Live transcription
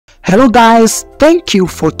Hello guys, thank you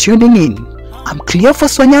for tuning in. I'm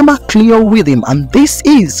Cleophas Wanyama, Cleo with him, and this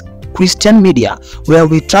is Christian Media, where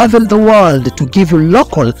we travel the world to give you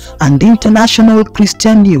local and international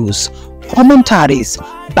Christian news, commentaries,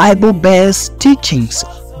 Bible-based teachings,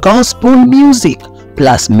 gospel music,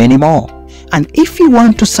 plus many more. And if you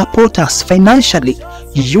want to support us financially,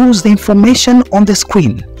 use the information on the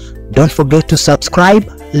screen. Don't forget to subscribe,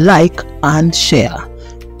 like, and share.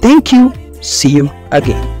 Thank you. See you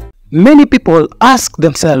again. Many people ask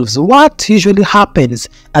themselves what usually happens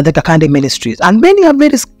at the Kakande Ministries, and many are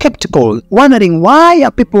very skeptical, wondering why are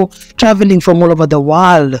people traveling from all over the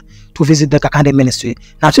world to visit the Kakande Ministry.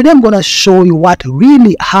 Now today I'm going to show you what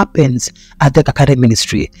really happens at the Kakande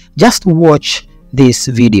Ministry. Just watch this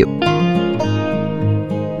video.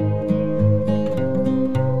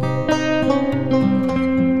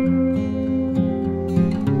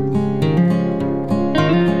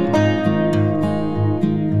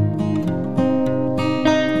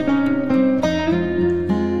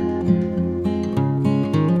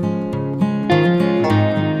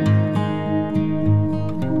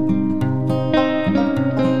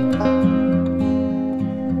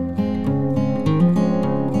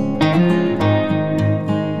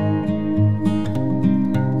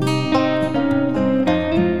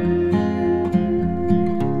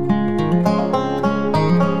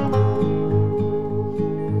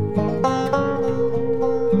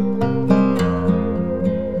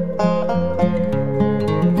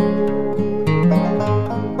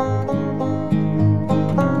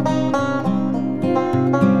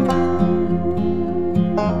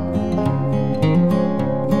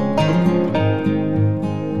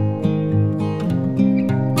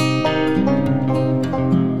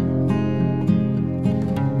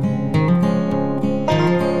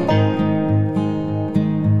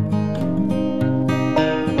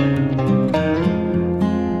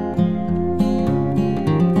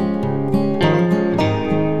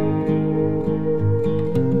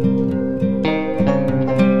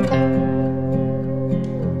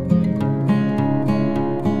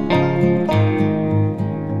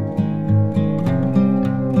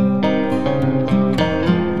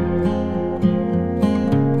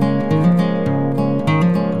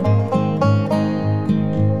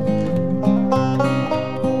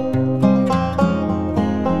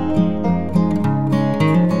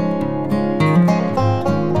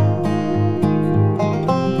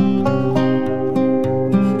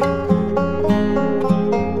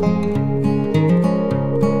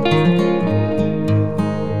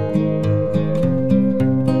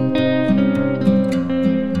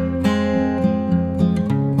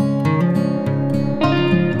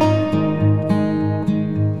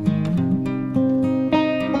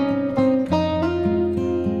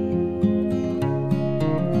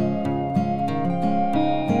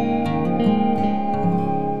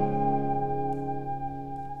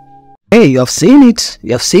 Hey, you have seen it.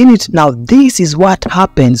 You have seen it. Now, this is what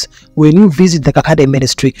happens when you visit the Kakande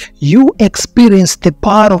Ministry. You experience the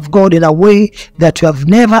power of God in a way that you have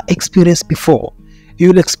never experienced before.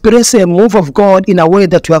 You'll experience a move of God in a way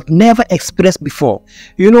that you have never experienced before.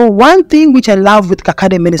 You know, one thing which I love with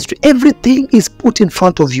Kakande Ministry, everything is put in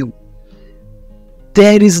front of you.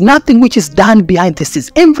 There is nothing which is done behind the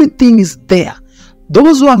scenes. Everything is there.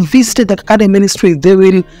 Those who have visited the Kakande Ministry, they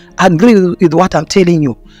will agree with what I'm telling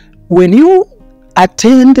you. When you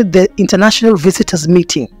attend the international visitors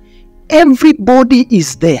meeting, everybody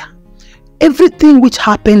is there. Everything which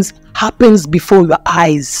happens before your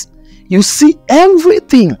eyes. You see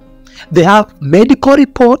everything. They have medical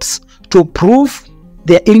reports to prove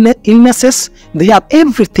their illnesses. They have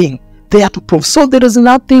everything there to prove. So there is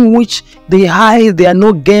nothing which they hide. There are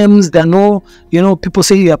no games. There are no, people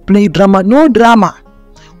say you are playing drama. No drama.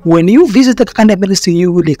 When you visit the Kakande Ministry,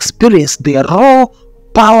 you will experience the raw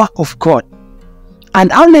power of God.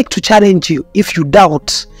 And I would like to challenge you, if you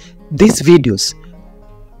doubt these videos,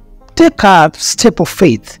 take a step of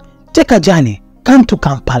faith, take a journey, come to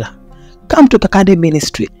Kampala, come to Kakande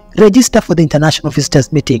Ministry, register for the international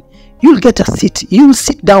visitors meeting. You'll get a seat, you'll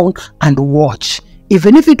sit down and watch.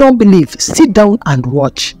 Even if you don't believe, sit down and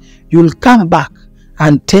watch. You'll come back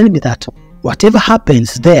and tell me that whatever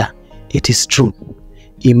happens there, it is true.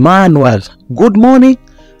 Emmanuel, good morning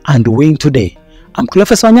and win today. I'm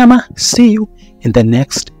Cleophas Wanyama. See you in the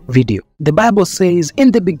next video. The Bible says,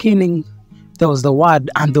 in the beginning there was the Word,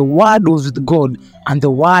 and the Word was with God, and the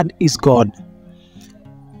Word is God.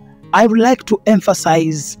 I would like to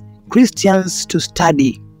emphasize Christians to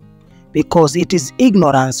study, because it is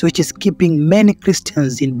ignorance which is keeping many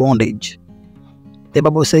Christians in bondage. The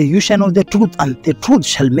Bible says, you shall know the truth, and the truth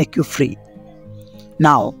shall make you free.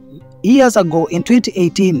 Now, years ago in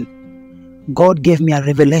 2018, God gave me a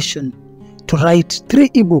revelation to write 3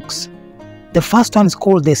 ebooks. The first one is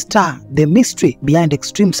called The Star, the Mystery Behind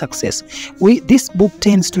Extreme Success. This book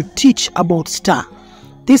tends to teach about star.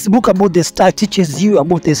 This book about the star teaches you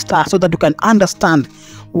about the star so that you can understand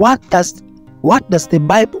what does the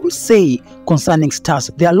Bible say concerning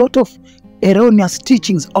stars. There are a lot of erroneous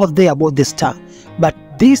teachings out there about the star, but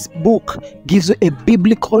this book gives you a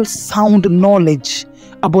biblical sound knowledge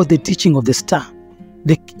about the teaching of the star,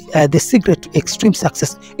 the secret to extreme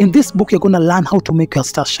success. In this book, you're going to learn how to make your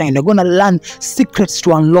star shine. You're going to learn secrets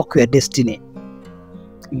to unlock your destiny.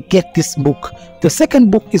 Get this book. The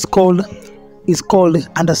second book is called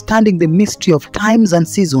Understanding the Mystery of Times and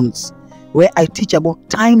Seasons, where I teach about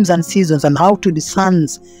times and seasons and how to discern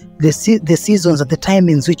the seasons and the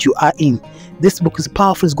timings which you are in. This book is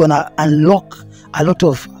powerful. It's going to unlock a lot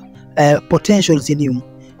of potentials in you.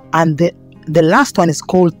 And the last one is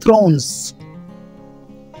called Thrones.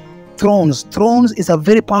 Thrones is a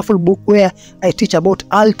very powerful book where I teach about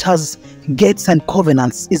altars, gates, and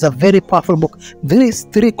covenants. It's a very powerful book. These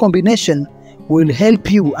 3 combinations will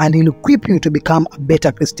help you and will equip you to become a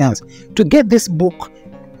better Christian. To get this book,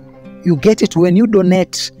 you get it when you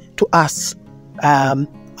donate to us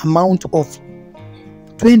amount of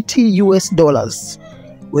 $20.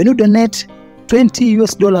 When you donate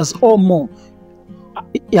 $20 or more,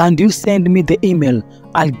 and you send me the email,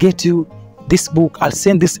 I'll get you this book. I'll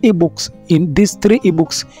send these 3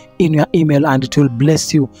 ebooks in your email, and it will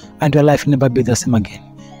bless you, and your life will never be the same again.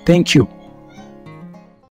 Thank you.